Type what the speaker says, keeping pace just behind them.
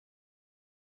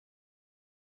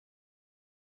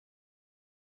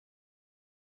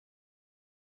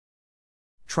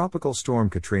Tropical Storm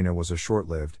Katrina was a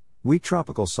short-lived, weak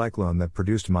tropical cyclone that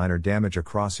produced minor damage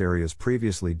across areas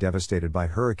previously devastated by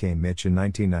Hurricane Mitch in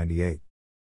 1998.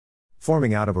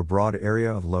 Forming out of a broad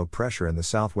area of low pressure in the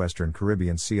southwestern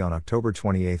Caribbean Sea on October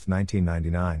 28,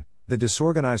 1999, the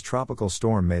disorganized tropical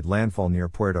storm made landfall near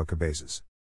Puerto Cabezas,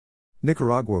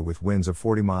 Nicaragua with winds of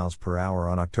 40 miles per hour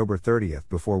on October 30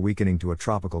 before weakening to a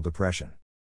tropical depression.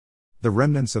 The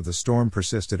remnants of the storm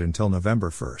persisted until November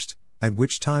 1, at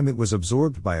which time it was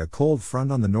absorbed by a cold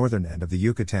front on the northern end of the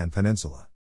Yucatán Peninsula.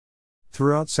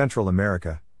 Throughout Central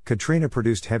America, Katrina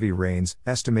produced heavy rains,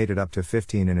 estimated up to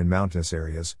 15 in mountainous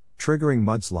areas, triggering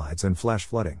mudslides and flash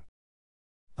flooding.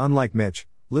 Unlike Mitch,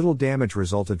 little damage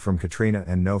resulted from Katrina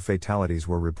and no fatalities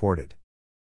were reported.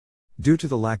 Due to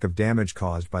the lack of damage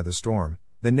caused by the storm,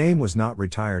 the name was not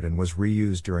retired and was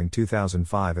reused during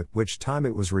 2005, at which time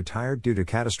it was retired due to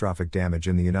catastrophic damage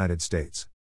in the United States.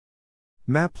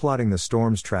 Map plotting the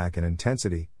storm's track and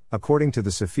intensity. According to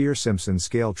the Saffir-Simpson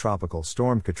scale, Tropical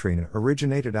Storm Katrina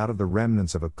originated out of the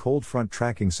remnants of a cold front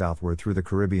tracking southward through the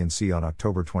Caribbean Sea on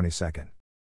October 22.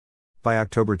 By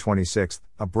October 26,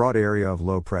 a broad area of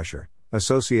low pressure,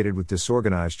 associated with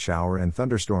disorganized shower and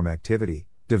thunderstorm activity,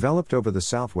 developed over the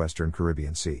southwestern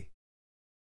Caribbean Sea.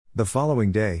 The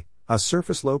following day, a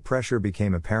surface low pressure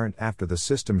became apparent after the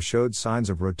system showed signs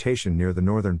of rotation near the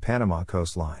northern Panama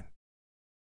coastline.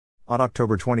 On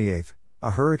October 28,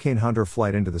 a Hurricane Hunter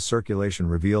flight into the circulation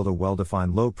revealed a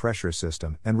well-defined low-pressure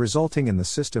system and resulting in the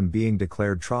system being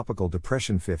declared Tropical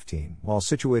Depression 15 while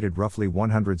situated roughly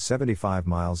 175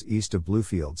 miles east of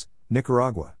Bluefields,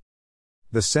 Nicaragua.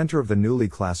 The center of the newly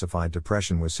classified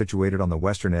depression was situated on the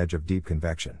western edge of deep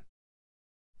convection.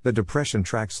 The depression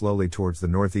tracked slowly towards the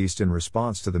northeast in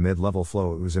response to the mid-level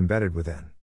flow it was embedded within.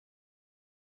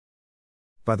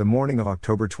 By the morning of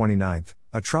October 29,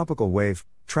 a tropical wave,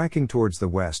 tracking towards the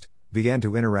west, began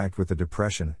to interact with the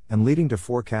depression and leading to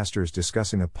forecasters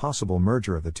discussing a possible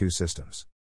merger of the two systems.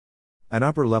 An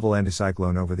upper-level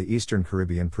anticyclone over the eastern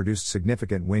Caribbean produced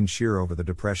significant wind shear over the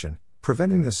depression,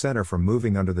 preventing the center from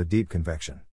moving under the deep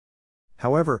convection.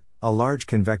 However, a large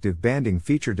convective banding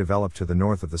feature developed to the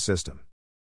north of the system.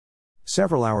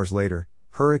 Several hours later,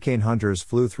 Hurricane Hunters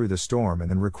flew through the storm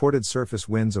and recorded surface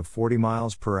winds of 40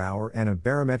 miles per hour and a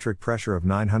barometric pressure of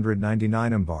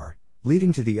 999 mbar,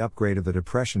 leading to the upgrade of the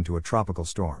depression to a tropical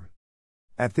storm.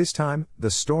 At this time,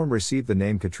 the storm received the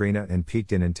name Katrina and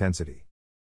peaked in intensity.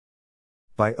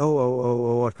 By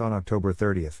 0000 on October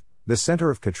 30, the center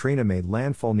of Katrina made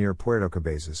landfall near Puerto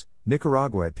Cabezas,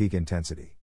 Nicaragua at peak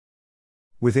intensity.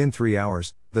 Within 3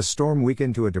 hours, the storm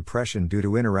weakened to a depression due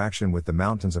to interaction with the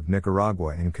mountains of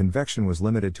Nicaragua, and convection was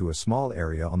limited to a small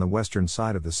area on the western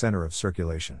side of the center of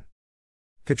circulation.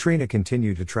 Katrina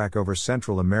continued to track over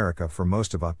Central America for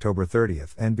most of October 30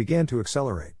 and began to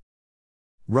accelerate.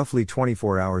 Roughly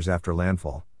 24 hours after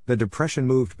landfall, the depression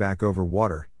moved back over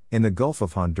water, in the Gulf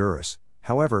of Honduras.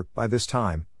 However, by this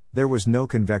time, there was no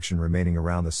convection remaining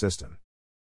around the system.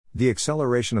 The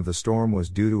acceleration of the storm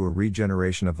was due to a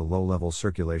regeneration of the low-level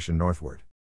circulation northward.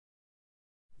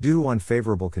 Due to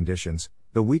unfavorable conditions,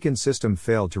 the weakened system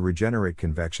failed to regenerate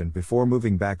convection before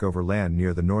moving back over land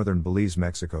near the northern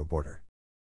Belize-Mexico border.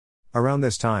 Around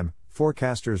this time,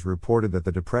 forecasters reported that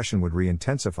the depression would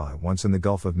re-intensify once in the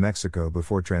Gulf of Mexico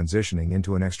before transitioning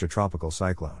into an extratropical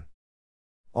cyclone.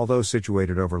 Although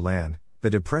situated over land, the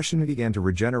depression began to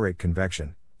regenerate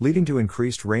convection, leading to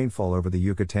increased rainfall over the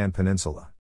Yucatán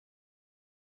Peninsula.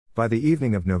 By the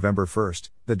evening of November 1,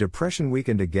 the depression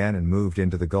weakened again and moved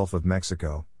into the Gulf of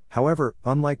Mexico. However,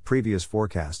 unlike previous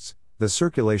forecasts, the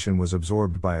circulation was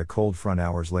absorbed by a cold front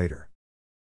hours later.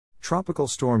 Tropical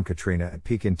Storm Katrina at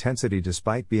peak intensity.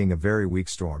 Despite being a very weak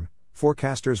storm,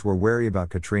 forecasters were wary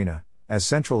about Katrina, as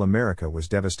Central America was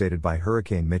devastated by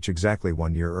Hurricane Mitch exactly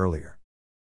 1 year earlier.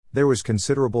 There was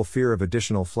considerable fear of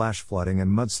additional flash flooding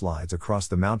and mudslides across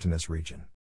the mountainous region.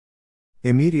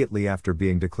 Immediately after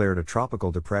being declared a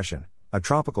tropical depression, a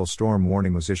tropical storm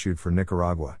warning was issued for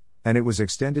Nicaragua, and it was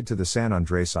extended to the San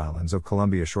Andrés Islands of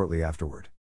Colombia shortly afterward.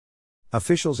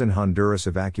 Officials in Honduras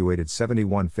evacuated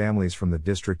 71 families from the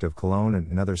district of Colón and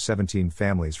another 17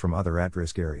 families from other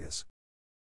at-risk areas.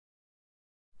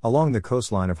 Along the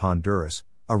coastline of Honduras,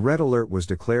 a red alert was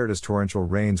declared as torrential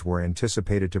rains were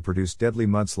anticipated to produce deadly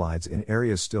mudslides in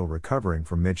areas still recovering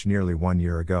from Mitch nearly 1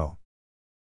 year ago.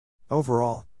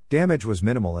 Overall, damage was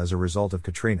minimal as a result of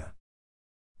Katrina.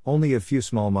 Only a few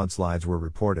small mudslides were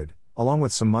reported, along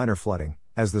with some minor flooding,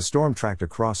 as the storm tracked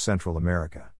across Central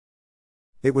America.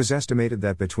 It was estimated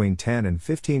that between 10 and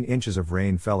 15 inches of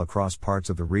rain fell across parts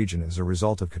of the region as a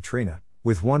result of Katrina,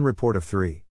 with one report of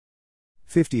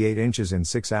 3.58 inches in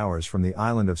 6 hours from the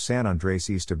island of San Andrés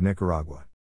east of Nicaragua.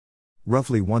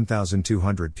 Roughly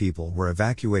 1,200 people were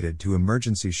evacuated to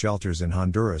emergency shelters in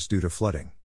Honduras due to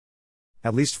flooding.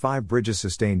 At least 5 bridges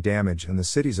sustained damage, and the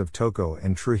cities of Toco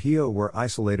and Trujillo were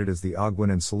isolated as the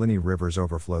Aguan and Salini rivers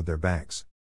overflowed their banks.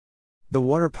 The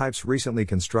water pipes recently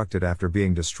constructed after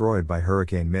being destroyed by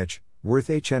Hurricane Mitch, worth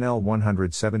HNL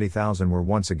 170,000, were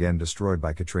once again destroyed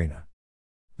by Katrina.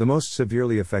 The most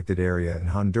severely affected area in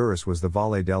Honduras was the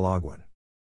Valle del Aguan.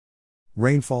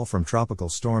 Rainfall from Tropical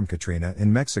Storm Katrina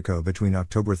in Mexico between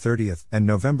October 30 and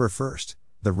November 1.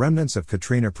 The remnants of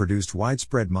Katrina produced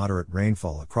widespread moderate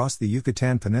rainfall across the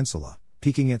Yucatán Peninsula,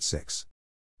 peaking at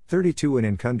 6.32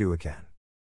 in Cunduacan.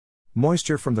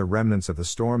 Moisture from the remnants of the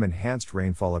storm enhanced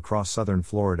rainfall across southern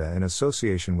Florida in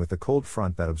association with the cold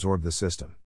front that absorbed the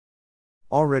system.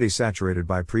 Already saturated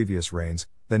by previous rains,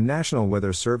 the National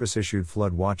Weather Service issued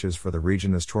flood watches for the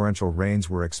region as torrential rains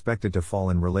were expected to fall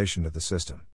in relation to the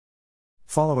system.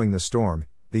 Following the storm,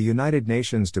 the United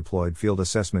Nations deployed field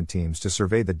assessment teams to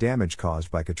survey the damage caused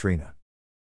by Katrina.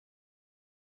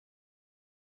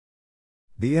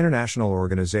 The International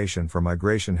Organization for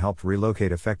Migration helped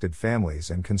relocate affected families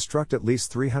and construct at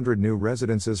least 300 new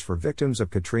residences for victims of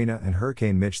Katrina and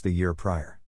Hurricane Mitch the year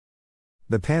prior.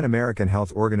 The Pan American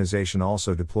Health Organization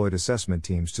also deployed assessment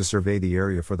teams to survey the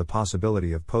area for the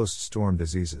possibility of post-storm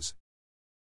diseases.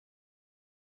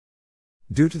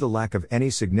 Due to the lack of any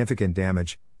significant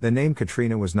damage, the name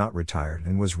Katrina was not retired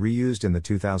and was reused in the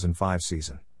 2005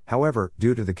 season. However,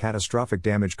 due to the catastrophic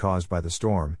damage caused by the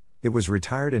storm, it was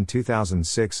retired in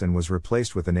 2006 and was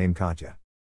replaced with the name Katya.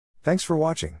 Thanks for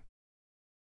watching.